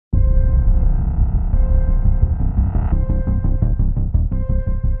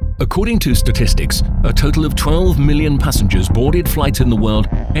According to statistics, a total of 12 million passengers boarded flights in the world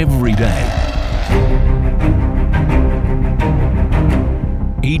every day.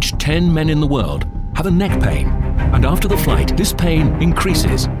 Each 10 men in the world have a neck pain, and after the flight, this pain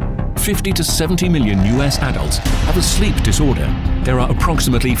increases. 50 to 70 million US adults have a sleep disorder. There are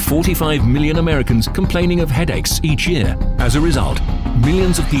approximately 45 million Americans complaining of headaches each year. As a result,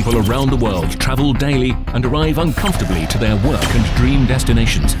 millions of people around the world travel daily and arrive uncomfortably to their work and dream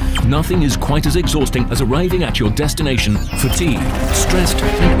destinations. Nothing is quite as exhausting as arriving at your destination fatigued, stressed,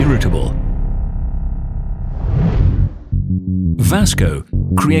 and irritable. Vasco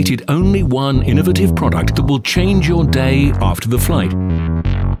created only one innovative product that will change your day after the flight.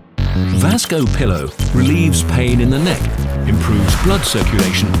 Vasco Pillow relieves pain in the neck, improves blood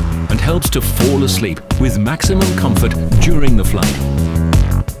circulation, and helps to fall asleep with maximum comfort during the flight.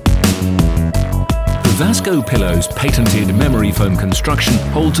 The Vasco Pillow's patented memory foam construction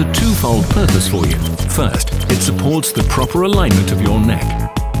holds a twofold purpose for you. First, it supports the proper alignment of your neck.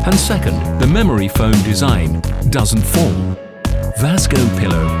 And second, the memory foam design doesn't fall. Vasco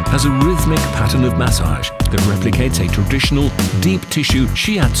Pillow has a rhythmic pattern of massage that replicates a traditional deep tissue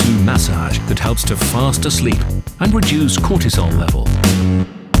shiatsu massage that helps to fast asleep and reduce cortisol level.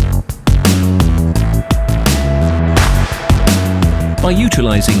 By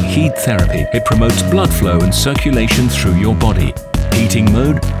utilizing heat therapy, it promotes blood flow and circulation through your body. Heating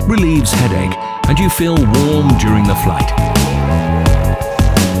mode relieves headache, and you feel warm during the flight.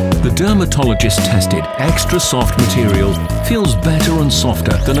 The dermatologist-tested extra soft material feels better and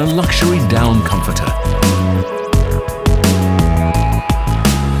softer than a luxury down comforter.